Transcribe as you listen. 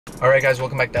Alright guys,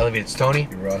 welcome back to Elevate. It's Tony.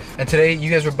 And today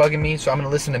you guys were bugging me, so I'm going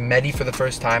to listen to Medy for the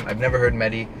first time. I've never heard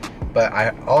Medy, but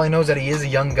all I know is that he is a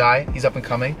young guy. He's up and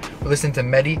coming. We're listening to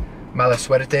Medy,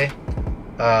 Malasuerte.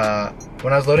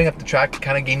 When I was loading up the track, it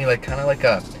kind of gave me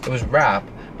it was rap,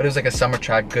 but it was like a summer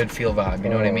track, good feel vibe, you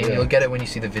know what I mean? Yeah. You'll get it when you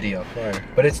see the video. Fire.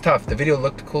 But it's tough. The video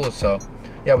looked cool, so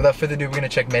yeah, without further ado, we're going to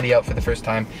check Medy out for the first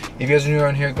time. If you guys are new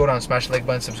around here, go down, smash the like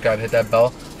button, subscribe, hit that bell.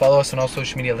 Follow us on all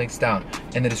social media, links down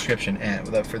in the description. And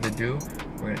without further ado,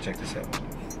 we're going to check this out.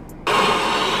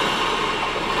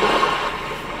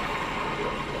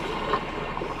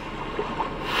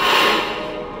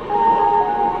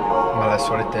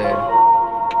 Malasuerte.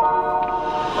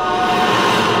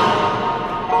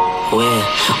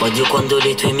 Odio quando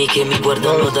le tue amiche mi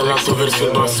guardano dall'alto verso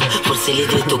il basso. Forse gli hai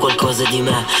detto qualcosa di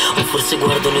me, o forse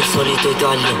guardano il solito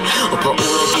taglio. Ho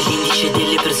paura dell'indice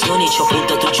delle persone, ci ho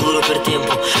puntato giuro per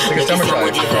tempo. Noi che siamo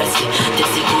diversi, ti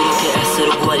assicuro che essere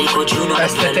uguali qua giù non è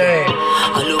bello.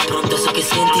 Allora pronto, so che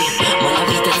senti, ma la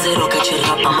vita è zero che c'è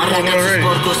rap. Ma ragazzo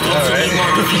sporco, stronzo di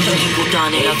modo, figlio di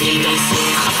puttane. La vita in sé,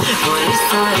 vuoi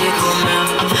stare con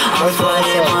me a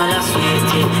fare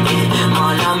malasuerte e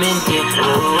malamente,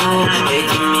 e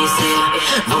dimmi se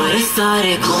vuoi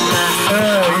stare con me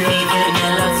a vivere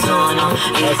nella zona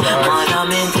e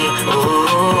malamente,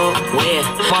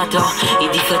 mata, i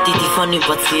difetti ti fanno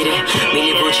impazzire,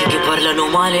 mille voci che parlano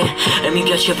male e mi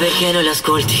piace perché non le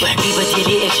ascolti.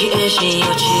 Ripetili e ci esci,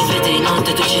 io ci vedo in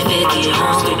alto e tu ci vedi.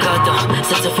 Struccata,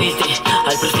 senza filtri,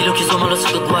 al profilo chiuso ma lo so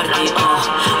che guardi.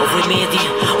 O vuoi Medy,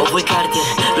 o vuoi Cartier,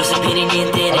 lo sai bene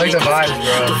niente ne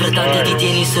tu pertanto ti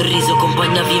tieni il sorriso,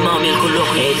 accompagnavi mami al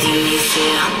colloquio. E dimmi se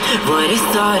vuoi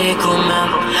restare con me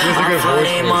a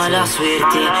fare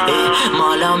malasuerte e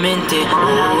malamente,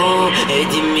 e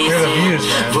dimmi se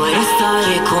vuoi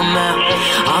restare con me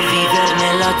a vivere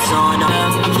nella zona,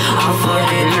 a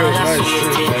fare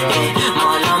malasuerte e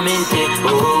malamente,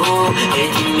 e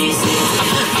dimmi se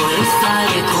vuoi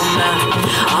restare con me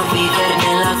a vivere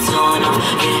nella zona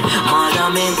e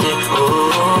malamente,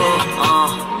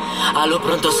 Allo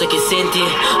pronto, so che senti,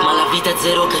 ma la vita è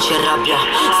zero che ci arrabbia.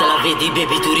 Se la vedi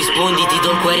baby tu rispondi, ti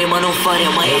do il cuore ma non fare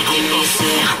mai. E dimmi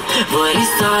se vuoi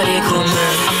restare con me.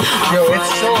 Yo,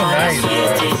 it's so nice, bro.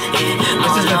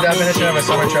 This is the definition of a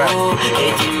summer track.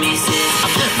 E dimmi se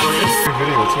vuoi restare.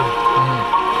 Video too.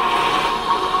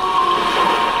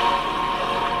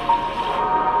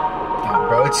 Oh,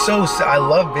 bro, it's so, I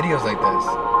love videos like this.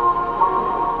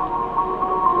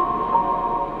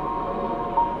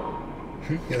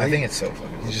 I think it's so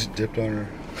fucking. He just dipped on her.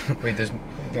 Wait, there's.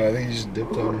 No, I think he just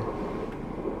dipped on her.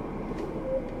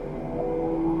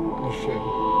 Oh shit.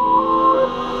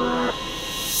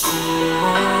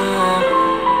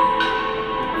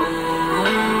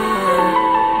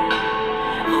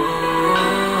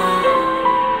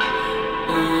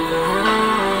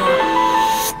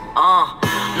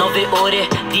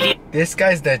 This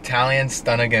guy's the Italian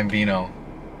Stunna Gambino.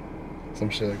 Some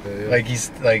shit like that, yeah. Like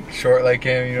he's like short like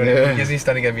him, you know what I mean? He gives me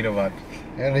Stunna Gambino vibe.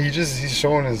 And he's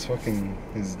showing his fucking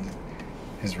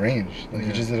his range. Like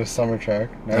he just did a summer track.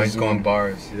 Now he's going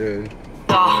bars. Yeah.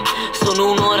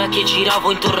 Sono un'ora che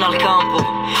giravo intorno al campo.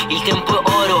 Il tempo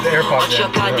è oro, oggi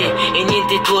accade e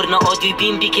niente torna. Odio i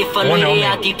bimbi che fanno i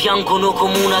reati, piangono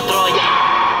come una troia.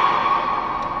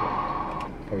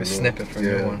 A snippet from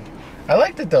your one. I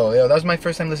liked it though. Yo, that was my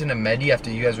first time listening to Medy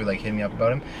after you guys were like hitting me up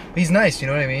about him. But he's nice, you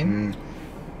know what I mean?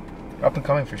 Up and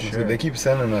coming for sure. They keep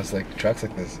sending us like tracks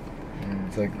like this.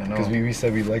 It's like because we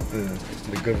said we like the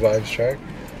good vibes track.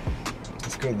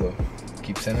 It's good though.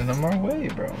 Keep sending them our way,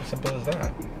 bro. Simple as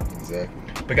that.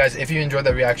 Exactly. But guys, if you enjoyed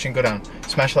that reaction, go down,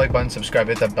 smash the like button, subscribe,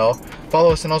 hit that bell.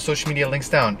 Follow us on all social media, links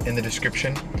down in the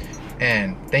description.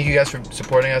 And thank you guys for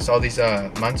supporting us all these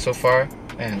months so far.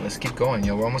 And let's keep going,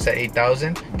 yo. We're almost at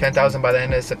 8,000, 10,000 by the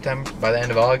end of September, by the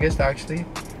end of August, actually.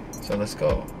 So let's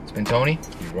go. It's been Tony.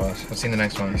 Ross. We'll see you in the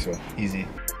next one. Peace. Easy.